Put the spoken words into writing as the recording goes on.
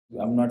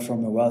I'm not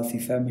from a wealthy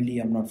family,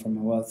 I'm not from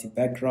a wealthy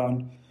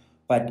background,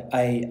 but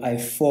I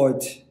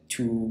fought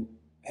to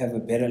have a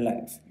better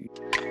life.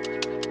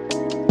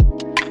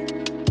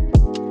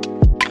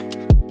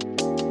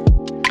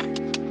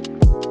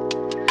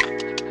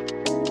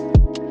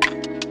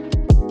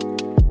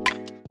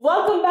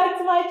 Welcome back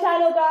to my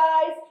channel,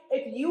 guys.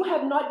 If you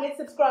have not yet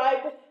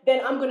subscribed,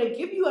 then I'm going to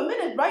give you a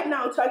minute right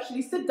now to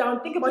actually sit down,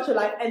 think about your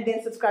life, and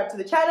then subscribe to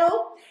the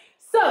channel.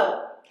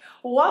 So,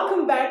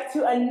 welcome back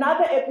to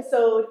another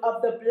episode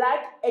of the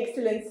Black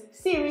Excellence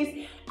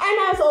series.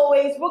 And as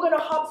always, we're going to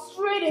hop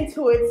straight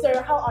into it.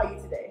 Sir, how are you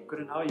today? Good,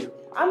 and how are you?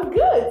 I'm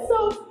good.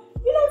 So,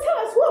 tell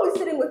us, who are we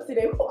sitting with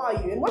today? Who are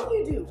you and what do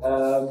you do?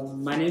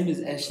 My name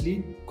is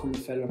Ashley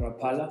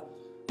Raphala,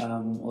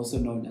 also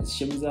known as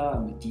Shimza.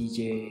 I'm a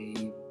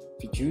DJ,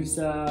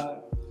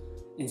 producer,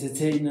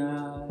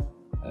 entertainer,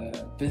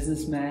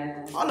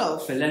 businessman,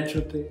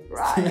 philanthropist.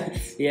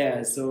 Right.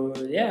 Yeah, so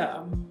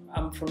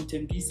I'm from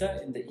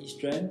Ibiza in the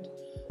East Rand.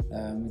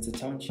 It's a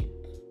township,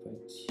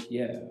 but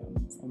yeah,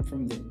 I'm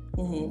from there.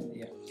 Mm-hmm.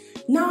 Yeah.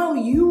 Now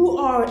you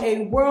are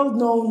a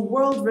world-known,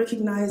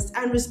 world-recognized,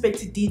 and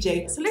respected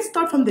DJ. So let's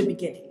start from the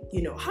beginning.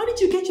 How did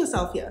you get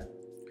yourself here?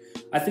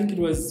 I think it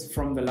was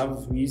from the love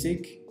of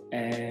music.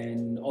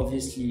 And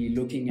obviously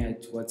looking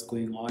at what's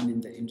going on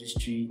in the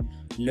industry,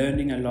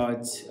 learning a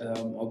lot,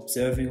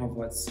 observing of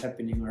what's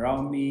happening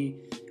around me,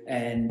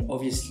 and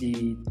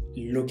obviously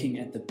looking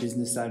at the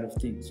business side of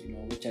things,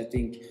 which I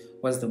think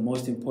was the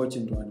most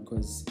important one,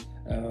 because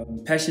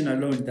passion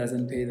alone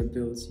doesn't pay the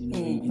bills. You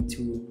need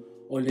to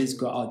always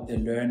go out there,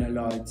 learn a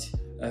lot,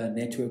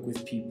 network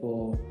with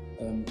people.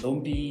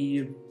 Don't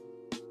be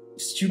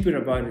stupid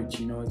about it.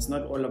 It's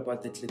not all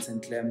about the glitz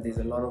and glam. There's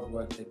a lot of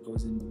work that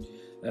goes in.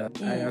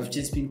 I've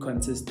just been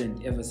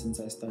consistent ever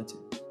since I started.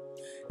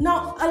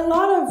 Now, a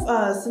lot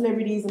of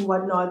celebrities and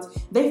whatnot,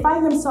 they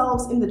find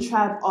themselves in the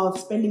trap of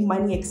spending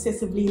money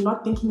excessively,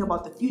 not thinking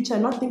about the future,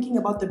 not thinking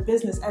about the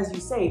business, as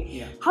you say.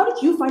 Yeah. How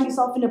did you find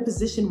yourself in a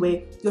position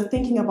where you're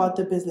thinking about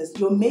the business,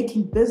 you're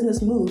making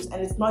business moves,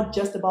 and it's not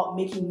just about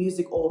making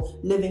music or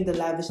living the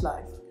lavish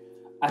life?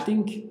 I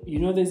think,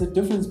 there's a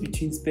difference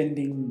between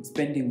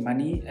spending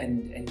money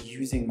and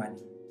using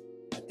money.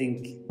 I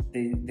think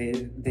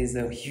there's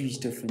a huge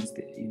difference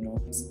there,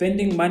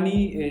 Spending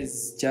money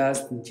is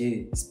just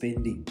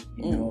spending,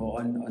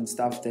 on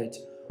stuff that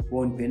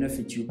won't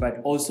benefit you.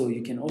 But also,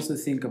 you can also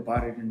think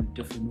about it in a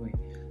different way.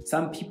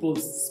 Some people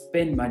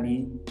spend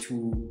money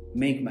to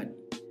make money,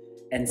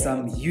 and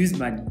some use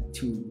money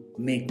to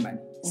make money.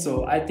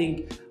 So I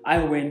think I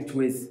went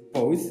with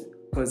both,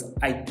 because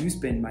I do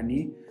spend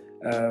money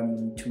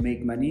to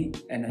make money,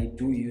 and I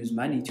do use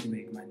money to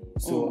make money.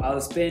 So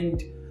I'll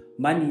spend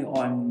money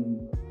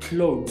on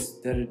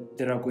clothes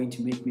that are going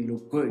to make me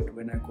look good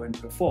when I go and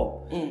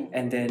perform,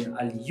 and then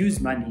I'll use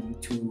money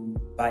to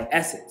buy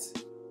assets.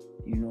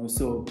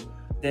 So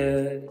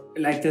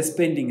the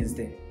spending is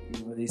there.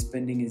 The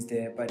spending is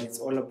there, but it's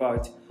all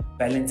about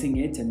balancing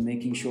it and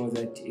making sure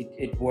that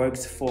it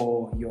works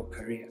for your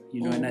career.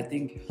 And I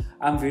think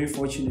I'm very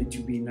fortunate to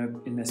be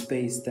in a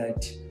space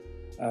that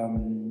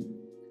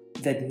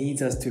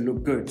needs us to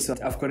look good. So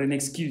I've got an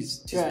excuse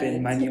to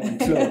spend money on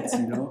clothes,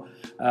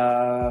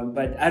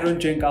 But I don't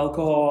drink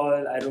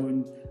alcohol. I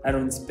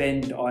don't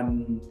spend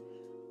on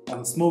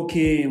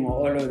smoking or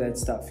all of that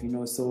stuff,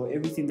 So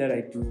everything that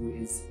I do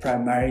is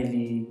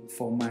primarily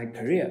for my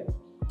career.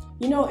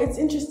 It's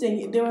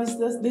interesting. There's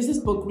this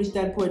book, Rich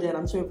Dad Poor Dad.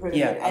 I'm sure you've heard of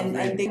it.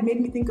 And they made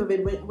me think of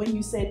it when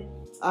you said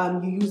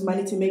you use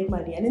money to make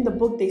money. And in the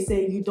book, they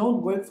say you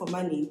don't work for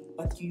money,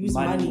 but you use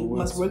money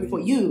must work for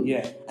you.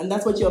 Yeah. And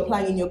that's what you're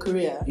applying in your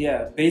career.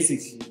 Yeah,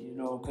 basically,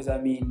 because I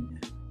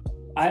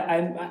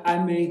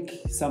make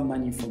some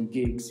money from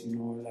gigs,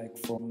 like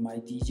from my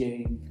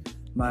DJing.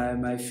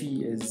 My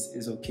fee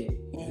is okay.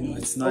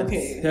 It's not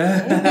okay.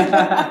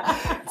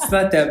 It's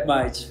not that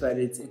much, but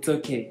it's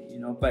okay,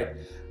 But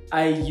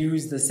I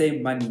use the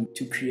same money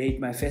to create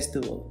my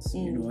festivals.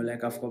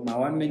 Like I've got my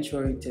one-man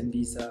show in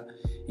Ibiza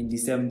in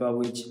December,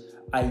 which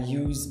I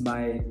use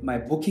my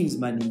bookings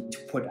money to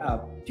put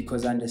up,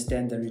 because I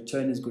understand the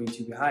return is going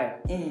to be higher.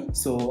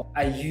 So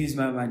I use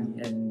my money,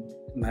 and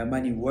my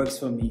money works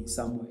for me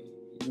some way.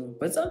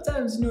 But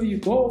sometimes, you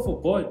go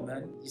overboard,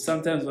 man. You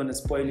sometimes want to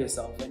spoil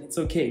yourself, and it's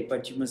okay.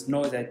 But you must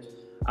know that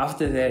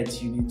after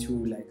that, you need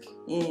to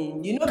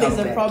there's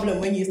a problem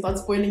when you start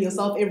spoiling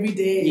yourself every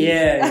day.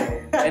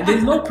 Yeah. And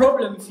there's no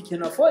problem if you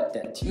can afford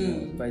that,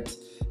 But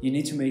you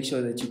need to make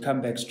sure that you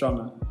come back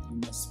stronger. You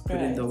must put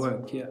in the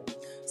work,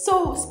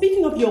 So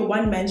speaking of your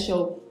one-man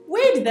show,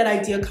 where did that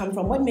idea come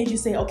from? What made you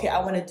say, okay, I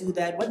want to do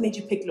that? What made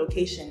you pick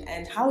location?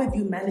 And how have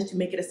you managed to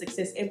make it a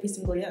success every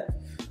single year?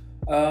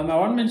 My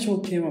one-man show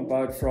came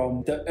about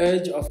from the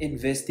urge of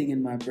investing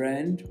in my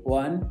brand,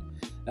 one,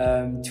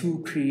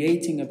 to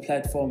creating a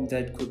platform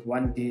that could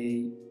one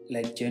day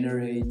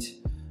generate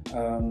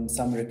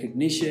some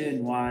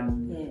recognition,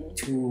 one,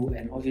 two,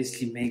 and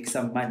obviously make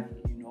some money.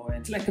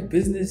 It's like a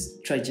business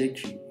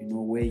trajectory,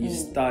 where you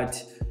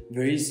start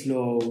very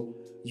slow,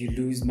 you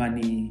lose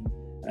money,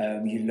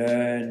 you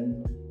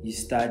learn, you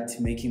start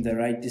making the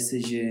right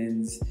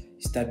decisions,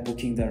 you start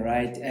booking the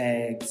right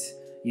acts,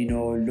 you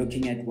know,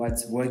 looking at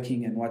what's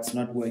working and what's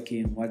not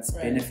working, what's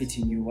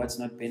benefiting you, what's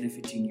not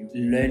benefiting you,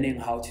 learning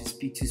how to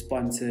speak to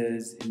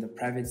sponsors in the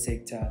private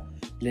sector,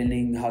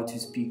 learning how to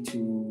speak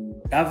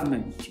to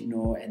government, you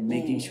know, and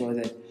making sure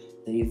that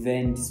the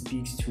event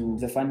speaks to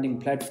the funding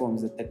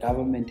platforms that the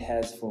government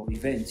has for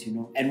events, you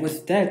know. And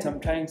with that, I'm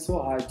trying so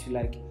hard to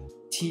like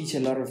teach a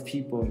lot of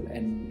people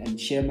and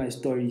share my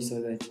story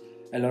so that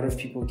a lot of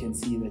people can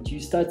see that you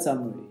start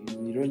somewhere. You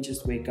know, you don't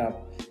just wake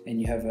up and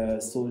you have a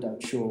sold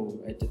out show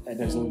at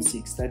a Zone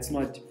 6. That's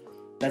not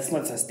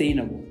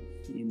sustainable.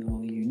 You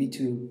know, you need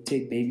to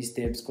take baby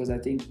steps, because I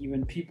think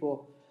even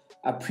people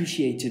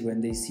appreciate it when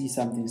they see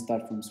something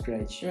start from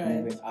scratch,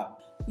 moving up.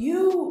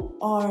 You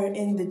are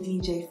in the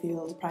DJ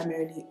field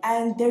primarily,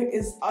 and there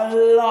is a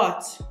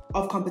lot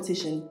of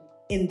competition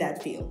in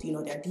that field. You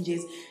know, there are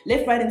DJs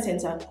left, right, and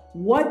center.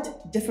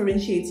 What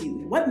differentiates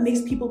you? What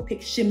makes people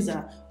pick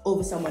Shimza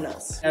over someone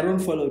else? I don't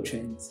follow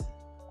trends.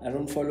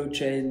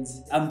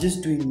 I'm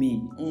just doing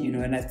me, you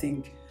know, and I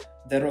think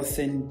that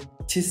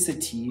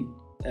authenticity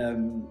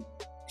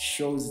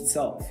shows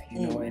itself,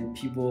 you know, and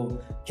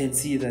people can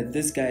see that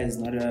this guy is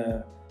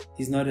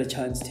he's not a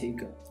chance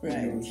taker.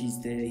 Right. You know,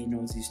 he's there, he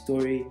knows his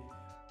story,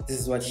 this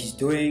is what he's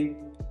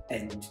doing,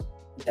 and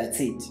that's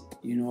it,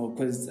 you know,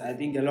 because I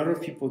think a lot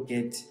of people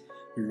get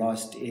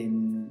lost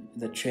in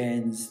the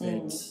trends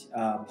that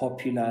are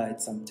popular at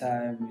some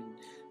time.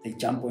 They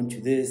jump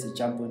onto this, they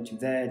jump onto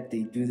that,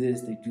 they do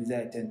this, they do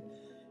that, and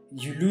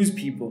you lose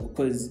people,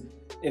 because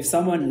if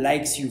someone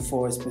likes you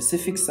for a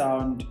specific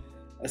sound,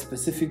 a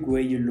specific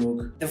way you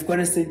look, they've got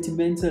a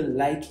sentimental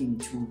liking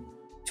to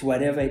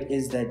whatever it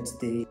is that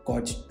they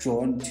got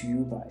drawn to you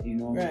by, you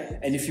know. Right.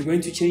 And if you're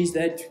going to change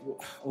that,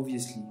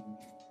 obviously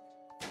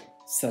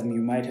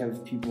you might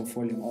have people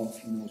falling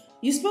off, you know.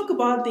 You spoke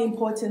about the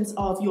importance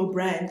of your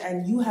brand,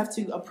 and you have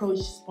to approach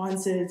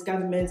sponsors,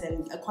 governments,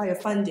 and acquire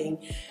funding.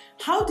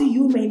 How do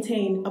you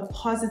maintain a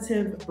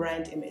positive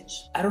brand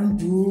image? I don't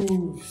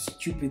do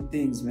stupid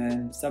things,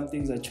 man. Some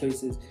things are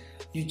choices.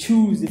 You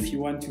choose if you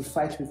want to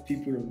fight with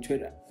people on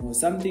Twitter. You know,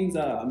 some things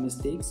are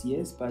mistakes,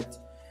 yes, but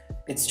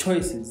it's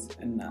choices.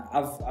 And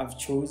I've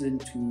chosen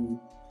to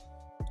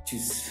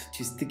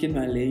stick in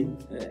my lane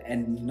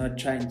and not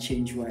try and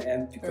change who I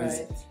am,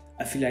 because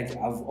I feel like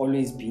I've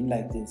always been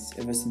like this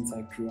ever since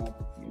I grew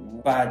up, you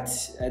know. But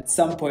at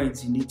some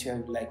point, you need to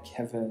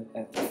have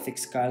a thick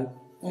skull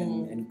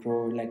and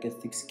grow like a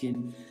thick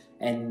skin,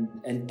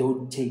 and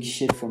don't take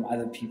shit from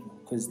other people,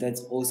 because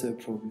that's also a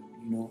problem,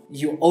 you know.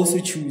 You also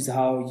choose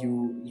how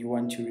you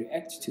want to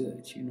react to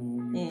it, you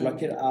know. You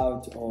block it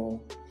out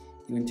or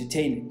you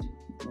entertain it,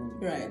 you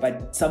know? Right.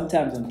 But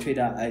sometimes on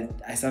Twitter,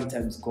 I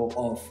sometimes go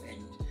off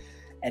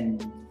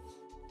and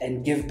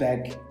give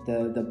back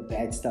the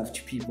bad stuff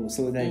to people,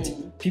 so that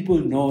people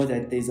know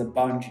that there's a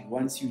boundary.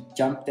 Once you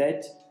jump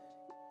that,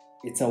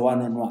 it's a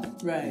one-on-one,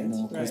 right? You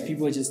know, because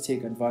people just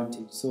take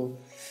advantage. So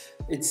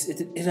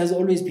it has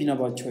always been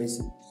about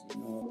choices, you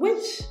know.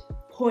 Which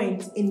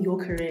point in your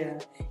career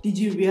did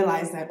you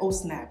realize that, oh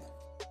snap,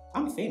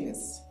 I'm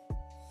famous?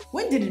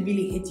 When did it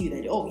really hit you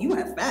that, oh, you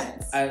have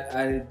fans?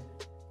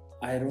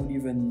 I don't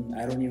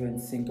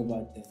even think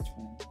about that,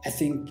 man. I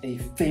think a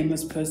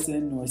famous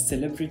person or a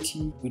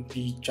celebrity would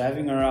be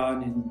driving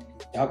around in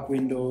dark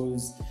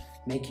windows,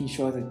 making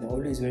sure that they're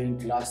always wearing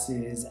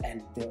glasses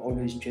and they're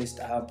always dressed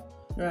up.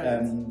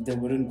 Right. They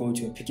wouldn't go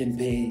to a Pick and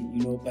Pay,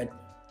 you know. But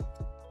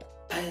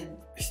I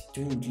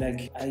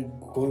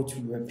go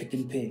to a Pick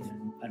and Pay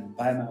and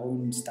buy my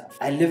own stuff.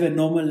 I live a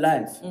normal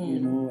life, you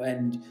know.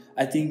 And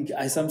I think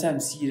I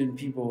sometimes see it in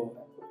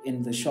people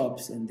in the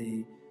shops, and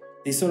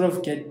they sort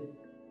of get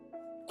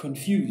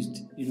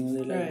confused, you know.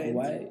 They're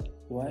like,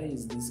 why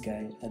is this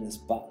guy at a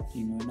spa,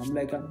 you know? And I'm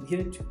like, I'm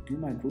here to do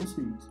my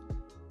groceries.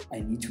 I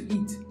need to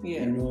eat,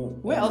 you know.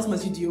 Where else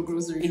must you do your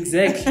groceries?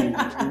 Exactly. You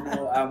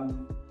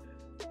know,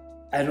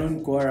 I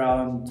don't go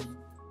around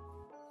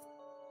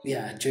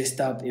dressed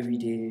up every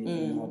day,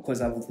 you know, because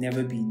I've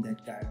never been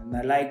that guy. And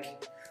I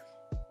like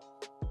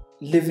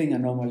living a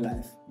normal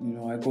life, you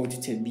know. I go to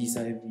Ibiza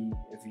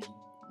every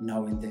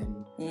now and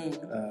then.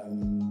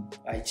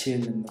 I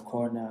chill in the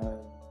corner,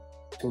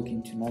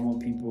 talking to normal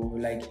people,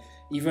 like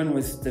even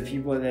with the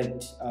people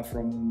that are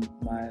from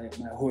my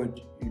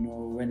hood, you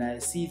know. When I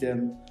see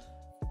them,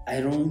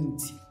 I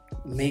don't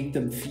make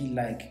them feel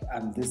like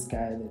I'm this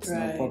guy that's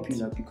not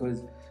popular,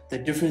 because the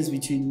difference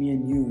between me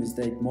and you is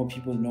that more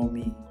people know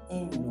me,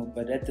 you know.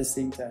 But at the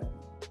same time,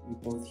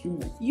 we're both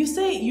human. You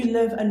say you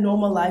live a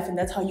normal life and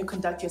that's how you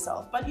conduct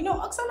yourself, but you know,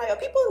 Oksana,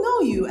 people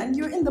know you and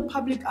you're in the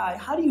public eye.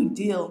 How do you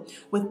deal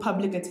with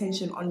public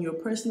attention on your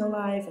personal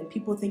life and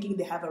people thinking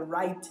they have a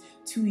right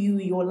to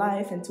your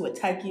life and to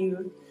attack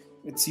you?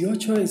 It's your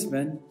choice,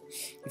 man.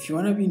 If you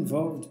want to be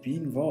involved,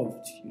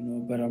 you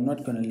know. But I'm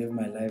not going to live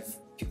my life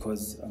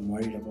because I'm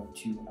worried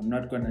about you. I'm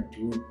not going to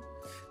do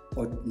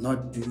or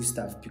not do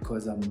stuff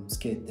because I'm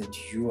scared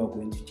that you are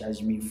going to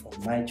judge me for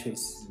my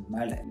choices in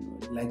my life.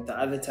 Like the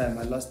other time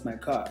I lost my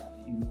car,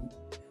 you know.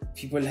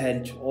 people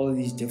had all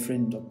these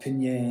different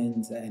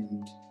opinions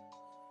and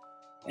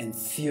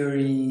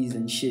theories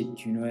and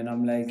shit, you know, and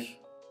I'm like,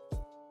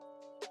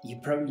 you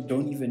probably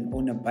don't even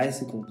own a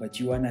bicycle, but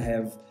you want to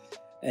have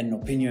an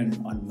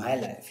opinion on my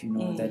life, you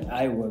know, that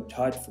I worked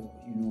hard for.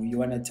 You know, you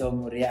want to tell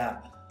me, yeah,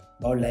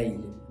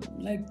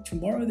 like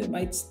tomorrow they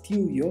might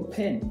steal your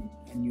pen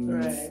and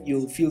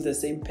you'll feel the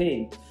same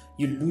pain.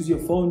 You lose your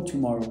phone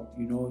tomorrow,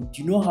 you know.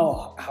 Do you know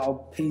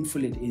how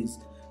painful it is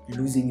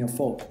losing your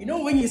phone? You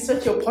know, when you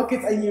search your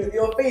pockets and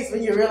your face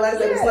when you realize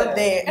that it's not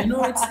there. You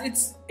know,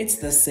 it's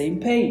the same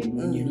pain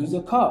when you lose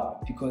a car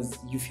because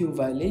you feel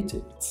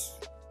violated.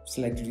 It's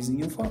like losing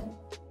your phone.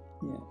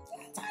 Yeah.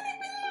 A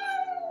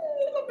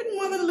little bit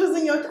more than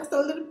losing your, just a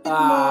little bit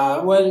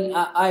more. Well,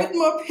 a bit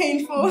more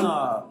painful.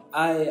 No,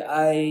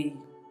 I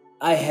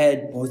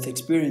had both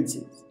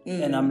experiences,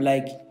 and I'm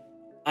like,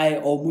 I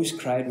almost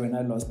cried when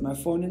I lost my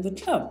phone in the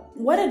club.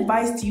 What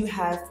advice do you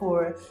have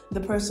for the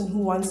person who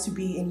wants to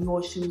be in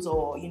your shoes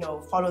or, you know,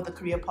 follow the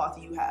career path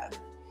you have?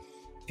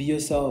 Be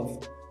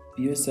yourself.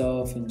 Be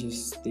yourself and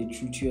just stay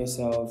true to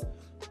yourself.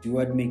 Do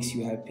what makes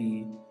you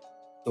happy.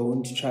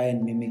 Don't try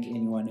and mimic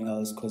anyone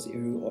else because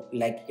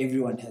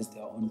everyone has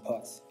their own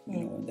path.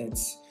 You know,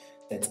 that's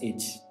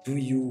it. Do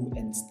you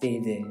and stay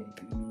there.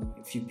 You know,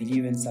 if you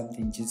believe in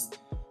something, just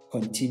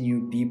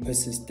continue, be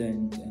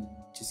persistent, and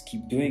just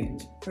keep doing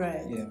it.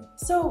 Right. Yeah.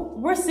 So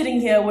we're sitting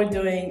here, we're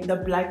doing the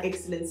Black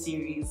Excellence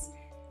series.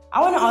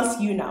 I want to ask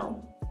you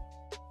now,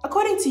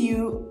 according to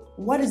you,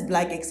 what is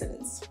Black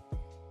Excellence?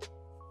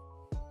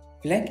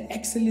 Black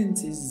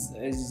Excellence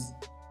is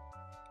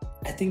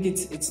I think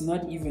it's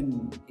not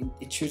even,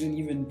 it shouldn't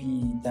even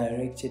be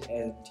directed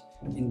at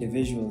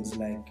individuals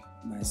like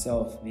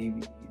myself,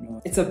 maybe, you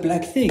know. It's a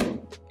black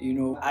thing, you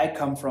know. I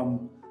come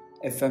from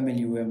a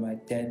family where my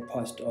dad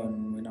passed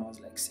on when I was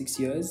like 6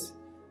 years,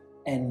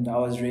 and I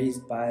was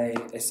raised by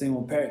a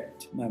single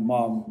parent, my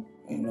mom,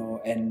 you know,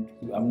 and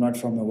I'm not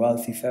from a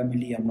wealthy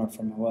family, I'm not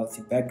from a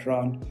wealthy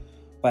background,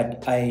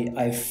 but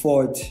I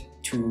fought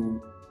to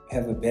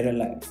have a better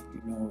life,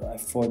 you know. I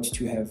fought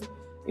to have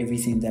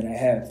everything that I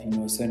have, you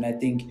know. So, and I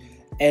think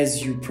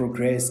as you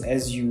progress,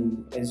 as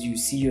you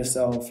see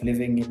yourself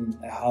living in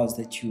a house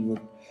that you would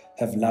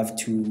have loved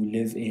to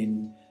live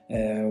in,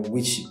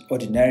 which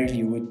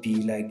ordinarily would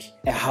be like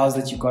a house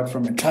that you got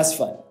from a trust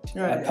fund,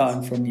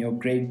 account from your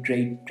great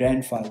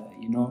grandfather,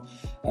 you know,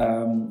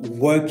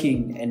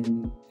 working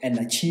and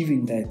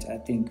achieving that, I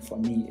think for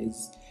me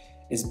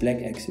is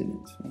Black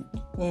excellence.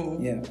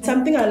 Right? Yeah.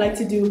 Something I like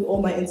to do with all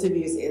my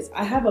interviews is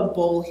I have a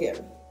bowl here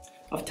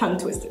of tongue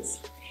twisters.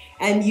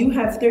 And you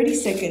have 30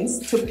 seconds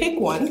to pick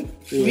one,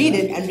 read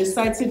it, and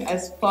recite it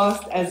as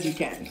fast as you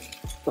can.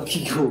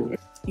 Okay, cool.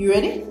 You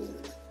ready?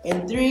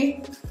 In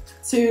 3,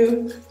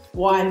 2,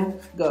 1,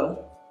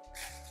 go.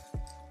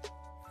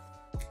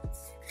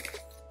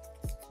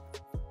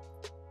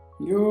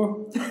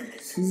 Yo,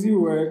 Susie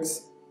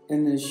works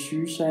in a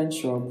shoe shine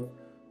shop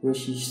where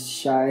she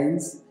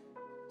shines,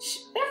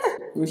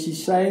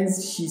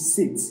 she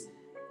sits.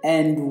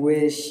 And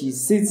where she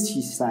sits,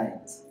 she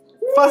shines.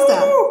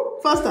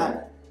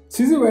 Faster.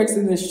 Susie works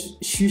in the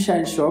shoe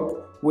shine shop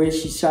where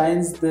she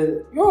shines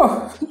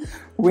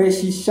where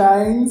she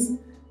shines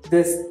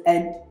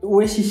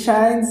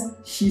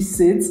she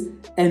sits,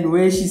 and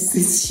where she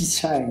sits she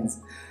shines.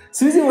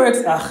 Susie works.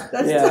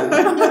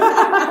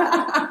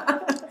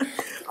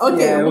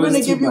 Okay, we're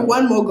gonna give you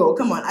one more go.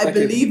 Come on, I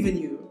believe in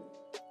you.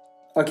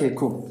 Okay,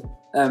 cool.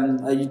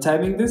 Are you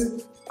timing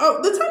this? Oh,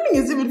 the timing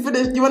is even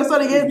finished. You want to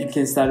start again? You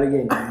can start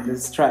again.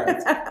 Let's try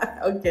it.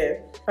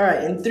 Okay. All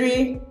right. In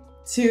 3,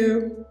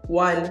 2,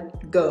 1,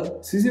 go.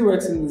 Susie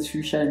works in the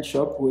shoe shine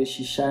shop where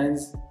she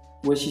shines,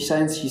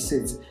 she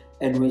sits,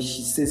 and where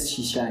she sits,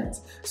 she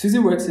shines. Susie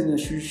works in the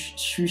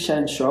shoe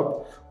shine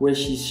shop where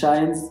she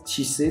shines,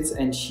 she sits,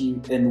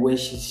 and where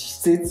she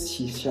sits,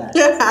 she shines.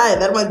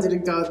 That one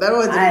didn't count.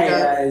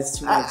 It's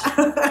too much.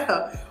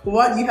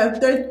 What? You have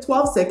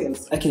 12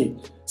 seconds. Okay.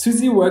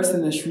 Susie works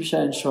in the shoe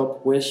shine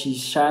shop where she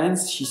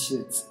shines, she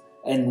sits,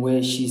 and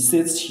where she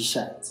sits, she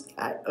shines.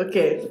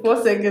 Okay,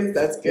 4 seconds,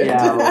 that's good.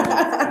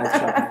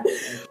 Yeah,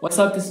 what's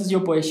up? This is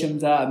your boy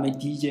Shimza. I'm a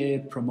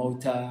DJ,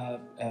 promoter,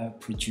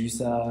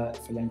 producer,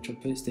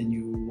 philanthropist, and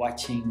you're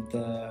watching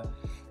the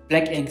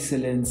Black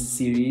Excellence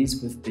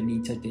series with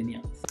Benita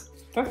Denias.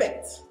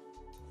 Perfect.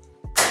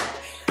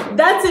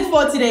 That's it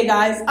for today,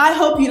 guys. I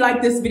hope you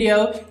liked this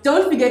video.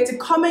 Don't forget to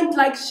comment,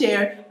 like,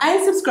 share,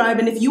 and subscribe.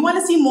 And if you want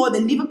to see more,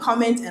 then leave a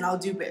comment and I'll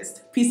do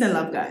best. Peace and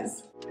love,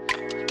 guys.